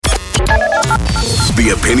The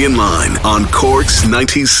Opinion Line on Cork's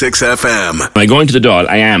 96 FM. Am I going to the Dáil?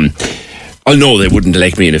 I am. Oh no, they wouldn't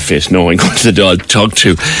elect me in a fit. No, I'm going to the Dáil to talk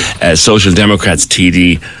to Social Democrats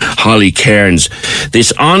TD Holly Cairns.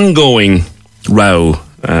 This ongoing row,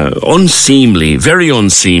 very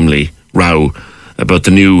unseemly row about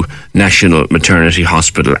the new National Maternity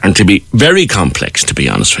Hospital, and to be very complex, to be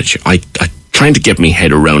honest with you. I trying to get my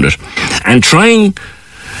head around it and trying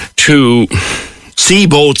to see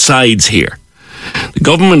both sides here. The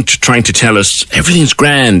government trying to tell us everything's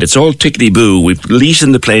grand, it's all tickety-boo, we've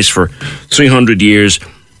leased the place for 300 years,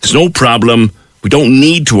 there's no problem, we don't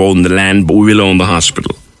need to own the land, but we will own the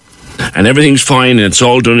hospital. And everything's fine, and it's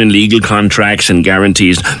all done in legal contracts and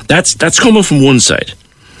guarantees. That's coming from one side.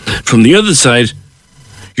 From the other side,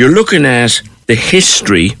 you're looking at the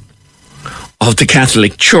history of the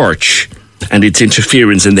Catholic Church and its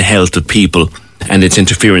interference in the health of people and its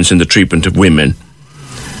interference in the treatment of women.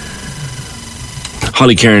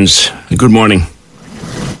 Holly Cairns, good morning.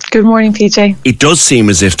 Good morning, PJ. It does seem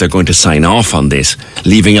as if they're going to sign off on this,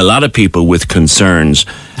 leaving a lot of people with concerns,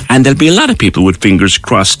 and there'll be a lot of people with fingers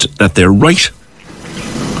crossed that they're right.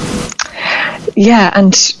 Yeah,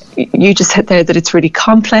 and you just hit there that it's really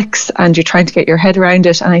complex and you're trying to get your head around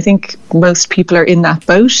it, and I think most people are in that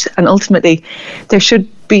boat, and ultimately there should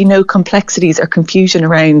be no complexities or confusion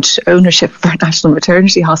around ownership of our National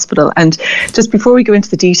Maternity Hospital. And just before we go into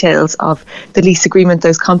the details of the lease agreement,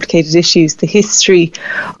 those complicated issues, the history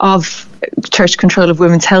of church control of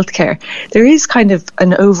women's healthcare, there is kind of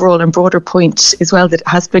an overall and broader point as well that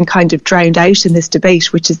has been kind of drowned out in this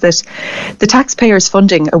debate, which is that the taxpayer is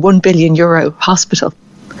funding a €1 billion hospital.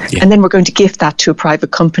 Yeah. And then we're going to gift that to a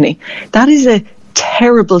private company. That is a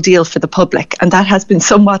terrible deal for the public, and that has been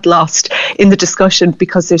somewhat lost in the discussion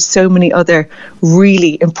because there's so many other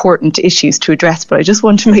really important issues to address. But I just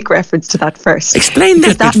want to make reference to that first. Explain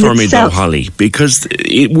that bit for me though, Holly, because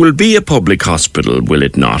it will be a public hospital, will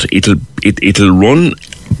it not? It'll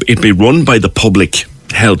be run by the Public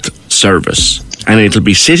Health Service, and it'll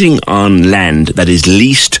be sitting on land that is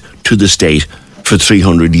leased to the state for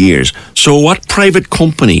 300 years. So what private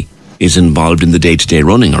company is involved in the day-to-day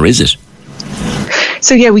running, or is it?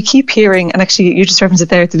 So yeah, we keep hearing, and actually you just referenced it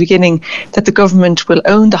there at the beginning, that the government will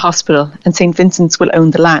own the hospital and St. Vincent's will own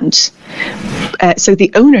the land. So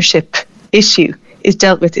the ownership issue is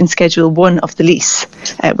dealt with in Schedule 1 of the lease,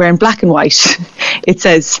 where in black and white it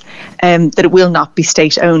says that it will not be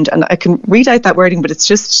state-owned. And I can read out that wording, but it's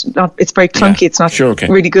just not, it's very clunky, it's not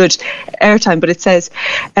really good airtime, but it says,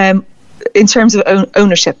 in terms of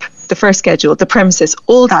ownership, the first schedule, the premises,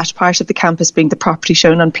 all that part of the campus being the property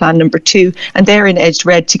shown on plan number 2, and therein edged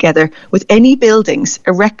red together with any buildings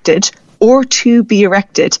erected or to be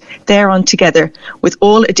erected thereon together with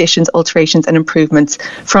all additions, alterations and improvements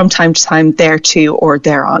from time to time thereto or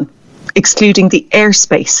thereon, excluding the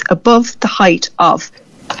airspace above the height of,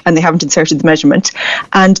 and they haven't inserted the measurement,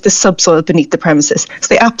 and the subsoil beneath the premises. So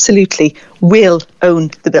they absolutely will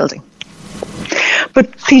own the building.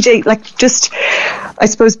 But PJ, I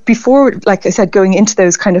suppose before, like I said, going into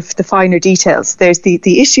those kind of the finer details, there's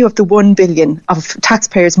the issue of the 1 billion of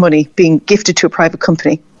taxpayers' money being gifted to a private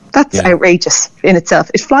company. That's outrageous in itself.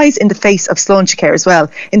 It flies in the face of Sláintecare as well,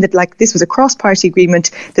 in that this was a cross-party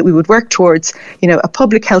agreement that we would work towards, a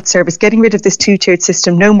public health service, getting rid of this two-tiered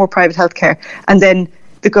system, no more private healthcare, and then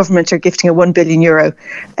the government are gifting a €1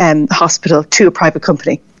 billion hospital to a private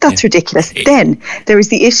company. That's ridiculous. Then there is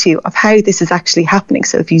the issue of how this is actually happening.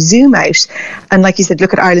 So if you zoom out and, like you said,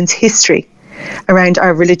 look at Ireland's history around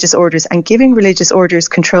our religious orders and giving religious orders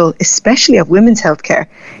control, especially of women's healthcare,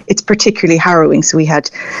 it's particularly harrowing. So we had,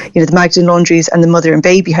 the Magdalen Laundries and the mother and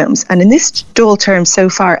baby homes. And in this Dáil term so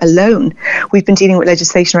far alone, we've been dealing with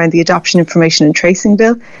legislation around the Adoption Information and Tracing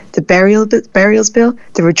Bill, the Burials Bill,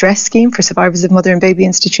 the Redress Scheme for survivors of mother and baby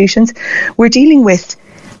institutions. We're dealing with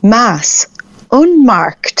mass,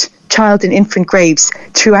 unmarked child and infant graves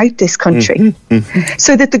throughout this country.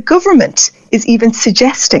 So that the government is even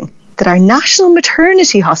suggesting that our National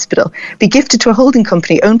Maternity Hospital be gifted to a holding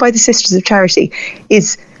company owned by the Sisters of Charity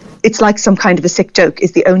it's like some kind of a sick joke,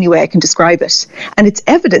 is the only way I can describe it. And it's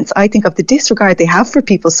evidence, I think, of the disregard they have for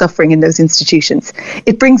people suffering in those institutions.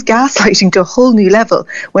 It brings gaslighting to a whole new level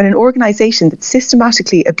when an organisation that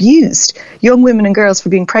systematically abused young women and girls for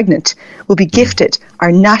being pregnant will be gifted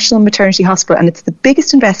our National Maternity Hospital, and it's the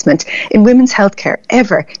biggest investment in women's healthcare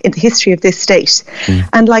ever in the history of this state.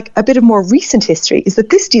 And a bit of more recent history is that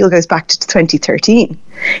this deal goes back to 2013.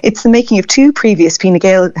 It's the making of two previous Fine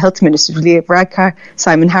Gael health ministers, Leah Varadkar,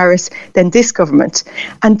 Simon Harris, Harris, then this government.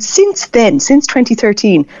 And since then, since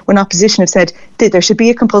 2013, when opposition have said that there should be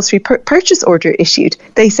a compulsory purchase order issued,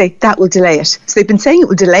 they say that will delay it. So they've been saying it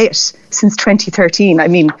will delay it since 2013. I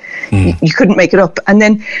mean, you couldn't make it up. And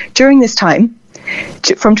then during this time,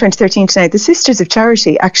 from 2013 to now, the Sisters of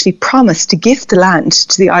Charity actually promised to gift the land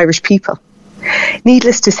to the Irish people.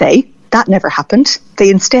 Needless to say, that never happened. They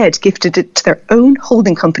instead gifted it to their own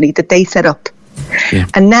holding company that they set up. Yeah.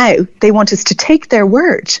 And now they want us to take their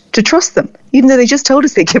word, to trust them, even though they just told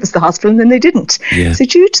us they'd give us the hospital and then they didn't. Yeah. So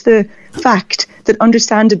due to the fact that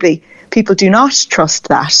understandably people do not trust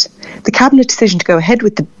that, the Cabinet decision to go ahead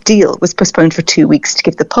with the deal was postponed for 2 weeks to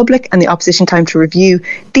give the public and the opposition time to review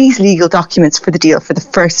these legal documents for the deal for the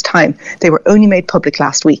first time. They were only made public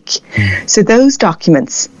last week. So those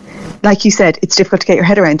documents, like you said, it's difficult to get your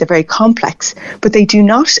head around. They're very complex, but they do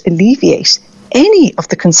not alleviate any of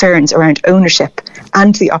the concerns around ownership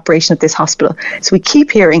and the operation of this hospital. So we keep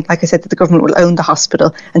hearing, like I said, that the government will own the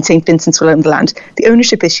hospital and St. Vincent's will own the land. The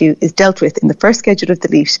ownership issue is dealt with in the first schedule of the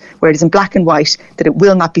lease, where it is in black and white that it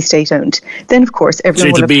will not be state-owned. Then, of course,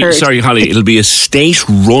 everyone will have heard... Sorry, Holly, it'll be a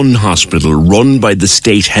state-run hospital, run by the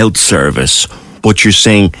State Health Service, but you're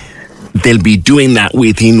saying they'll be doing that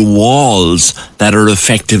within walls that are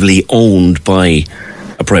effectively owned by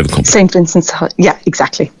a private company. St. Vincent's, yeah,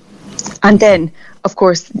 exactly. And then, of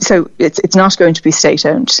course, so it's not going to be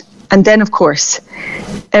state-owned. And then, of course,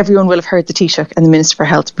 everyone will have heard the Taoiseach and the Minister for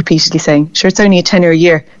Health repeatedly saying, sure, it's only a 10-year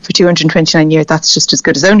year for 229 years. That's just as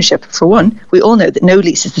good as ownership. For one, we all know that no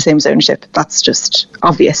lease is the same as ownership. That's just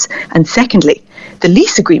obvious. And secondly, the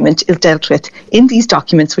lease agreement is dealt with in these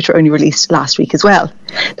documents, which were only released last week as well.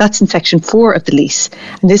 That's in section 4 of the lease.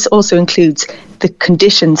 And this also includes the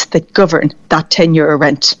conditions that govern that 10-year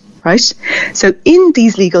rent. Right? So in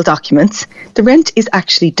these legal documents, the rent is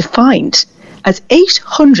actually defined as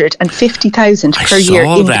 850,000 per year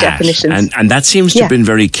in the definitions. And that seems to have been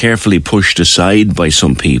very carefully pushed aside by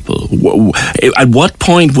some people. At what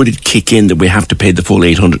point would it kick in that we have to pay the full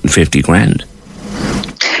 850 grand?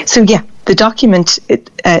 So the document,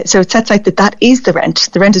 so it sets out that is the rent.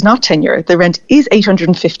 The rent is not €10. The rent is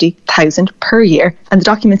 850,000 per year. And the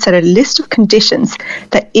document set out a list of conditions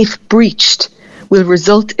that, if breached, will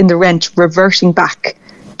result in the rent reverting back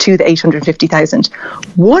to the 850,000.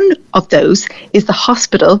 One of those is the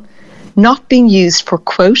hospital not being used for,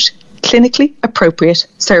 quote, clinically appropriate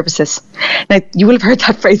services. Now, you will have heard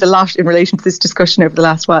that phrase a lot in relation to this discussion over the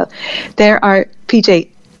last while. There are, PJ,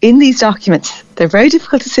 in these documents, they're very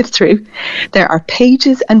difficult to sift through. There are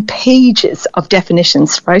pages and pages of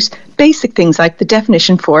definitions, right? Basic things like the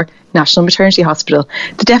definition for National Maternity Hospital,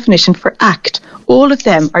 the definition for ACT. All of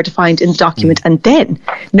them are defined in the document. And then,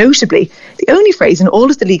 notably, the only phrase in all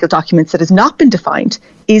of the legal documents that has not been defined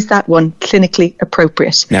is that one, clinically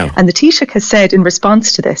appropriate. Now, and the Taoiseach has said in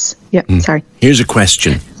response to this, here's a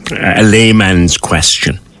question, a layman's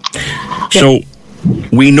question. Yeah. So,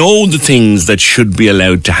 we know the things that should be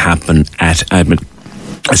allowed to happen at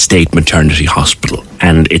a state maternity hospital,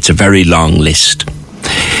 and it's a very long list.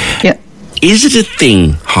 Yeah. Is it a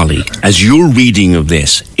thing, Holly, as your reading of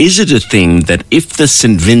this, is it a thing that if the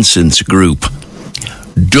St. Vincent's group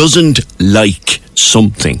doesn't like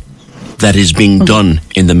something that is being done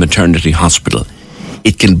in the maternity hospital,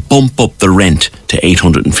 it can bump up the rent to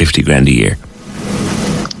 850 grand a year?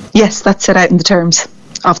 Yes, that's set out in the terms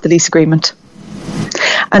of the lease agreement.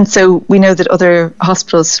 And so we know that other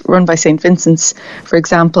hospitals run by St. Vincent's, for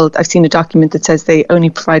example, I've seen a document that says they only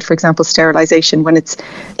provide, for example, sterilisation when it's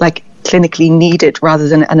like clinically needed rather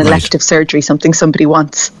than an elective surgery, something somebody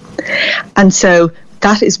wants. And so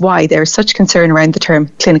that is why there is such concern around the term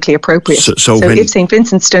clinically appropriate. So if St.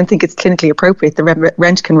 Vincent's don't think it's clinically appropriate, the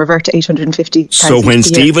rent can revert to 850,000. So when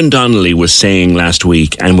Stephen Donnelly was saying last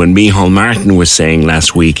week, and when Micheál Martin was saying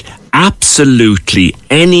last week, absolutely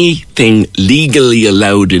anything legally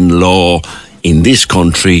allowed in law in this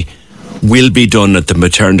country will be done at the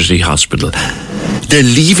maternity hospital. They're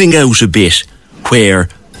leaving out a bit where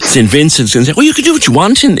St. Vincent's can say, well, you can do what you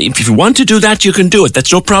want. And if you want to do that, you can do it.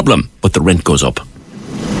 That's no problem. But the rent goes up.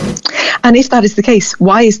 And if that is the case,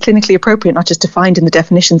 why is clinically appropriate not just defined in the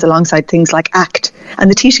definitions alongside things like ACT?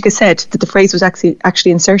 And the Taoiseach has said that the phrase was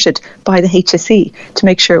actually inserted by the HSE to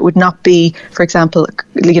make sure it would not be, for example,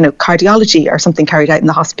 cardiology or something carried out in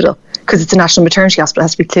the hospital, because it's a national maternity hospital, it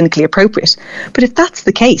has to be clinically appropriate. But if that's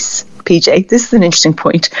the case, PJ, this is an interesting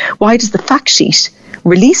point. Why does the fact sheet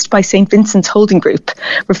released by St. Vincent's Holding Group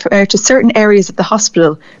refer to certain areas of the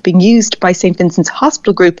hospital being used by St. Vincent's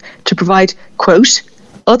Hospital Group to provide, quote,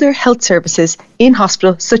 other health services in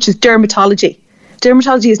hospital, such as dermatology?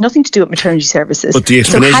 Dermatology has nothing to do with maternity services. But the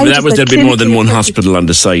explanation for that was there'd be more than one hospital on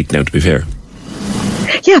the site now, to be fair.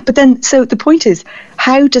 Yeah, but then, so the point is,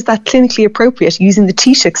 how does that clinically appropriate, using the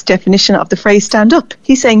Taoiseach's definition of the phrase stand up?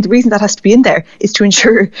 He's saying the reason that has to be in there is to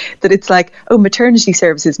ensure that it's like, maternity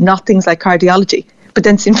services, not things like cardiology. But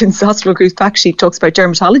then St Vincent's Hospital Group's fact sheet talks about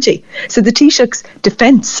dermatology. So the Taoiseach's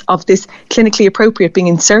defence of this clinically appropriate being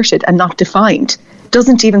inserted and not defined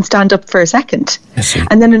doesn't even stand up for a second.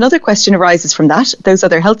 And then another question arises from that. Those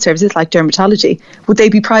other health services like dermatology, would they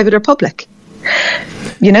be private or public?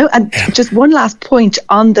 And just one last point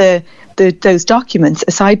on those documents,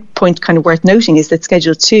 a side point kind of worth noting is that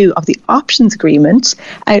Schedule 2 of the options agreement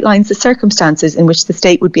outlines the circumstances in which the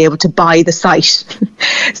state would be able to buy the site.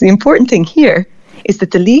 So the important thing here is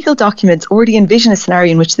that the legal documents already envision a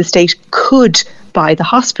scenario in which the state could buy the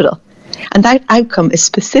hospital. And that outcome is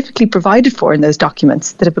specifically provided for in those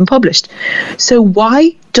documents that have been published. So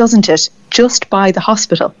why doesn't it just buy the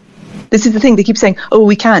hospital? This is the thing, they keep saying,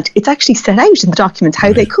 we can't. It's actually set out in the documents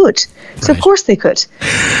how they could. So of course they could.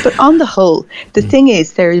 But on the whole, the thing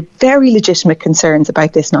is, there are very legitimate concerns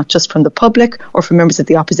about this, not just from the public or from members of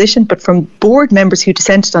the opposition, but from board members who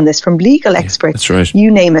dissented on this, from legal experts,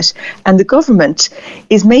 you name it. And the government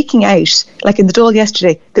is making out, like in the Dáil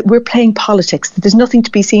yesterday, that we're playing politics, that there's nothing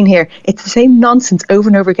to be seen here. It's the same nonsense over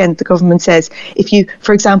and over again that the government says. If you,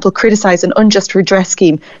 for example, criticise an unjust redress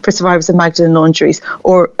scheme for survivors of Magdalene law injuries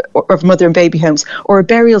or of mother and baby homes, or a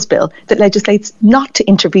burials bill that legislates not to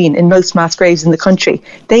intervene in most mass graves in the country,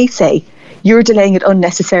 they say you're delaying it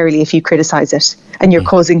unnecessarily if you criticise it and you're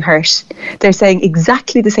causing hurt. They're saying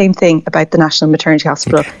exactly the same thing about the National Maternity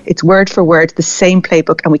Hospital. It's word for word the same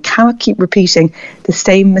playbook, and we cannot keep repeating the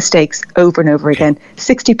same mistakes over and over again.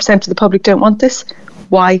 60% of the public don't want this.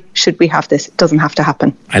 Why should we have this? It doesn't have to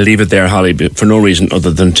happen. I'll leave it there, Holly, for no reason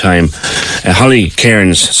other than time. Holly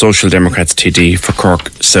Cairns, Social Democrats TD for Cork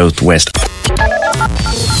South West.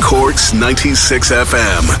 Cork's 96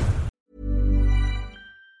 FM.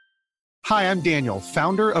 Hi, I'm Daniel,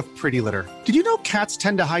 founder of Pretty Litter. Did you know cats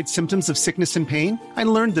tend to hide symptoms of sickness and pain? I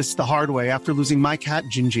learned this the hard way after losing my cat,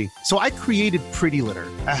 Gingy. So I created Pretty Litter,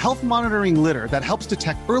 a health monitoring litter that helps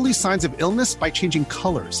detect early signs of illness by changing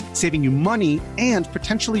colors, saving you money and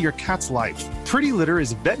potentially your cat's life. Pretty Litter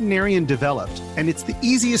is veterinarian developed, and it's the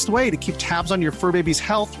easiest way to keep tabs on your fur baby's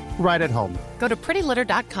health right at home. Go to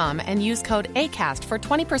prettylitter.com and use code ACAST for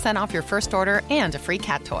 20% off your first order and a free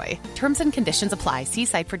cat toy. Terms and conditions apply. See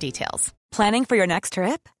site for details. Planning for your next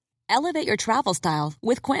trip? Elevate your travel style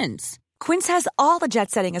with Quince. Quince has all the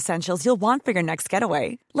jet-setting essentials you'll want for your next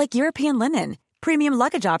getaway, like European linen, premium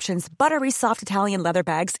luggage options, buttery soft Italian leather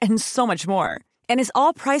bags, and so much more. And is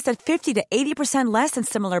all priced at 50 to 80% less than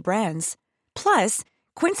similar brands. Plus,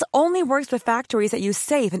 Quince only works with factories that use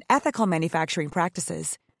safe and ethical manufacturing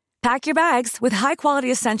practices. Pack your bags with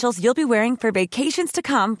high-quality essentials you'll be wearing for vacations to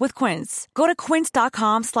come with Quince. Go to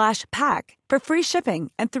quince.com/pack for free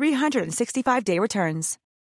shipping and 365-day returns.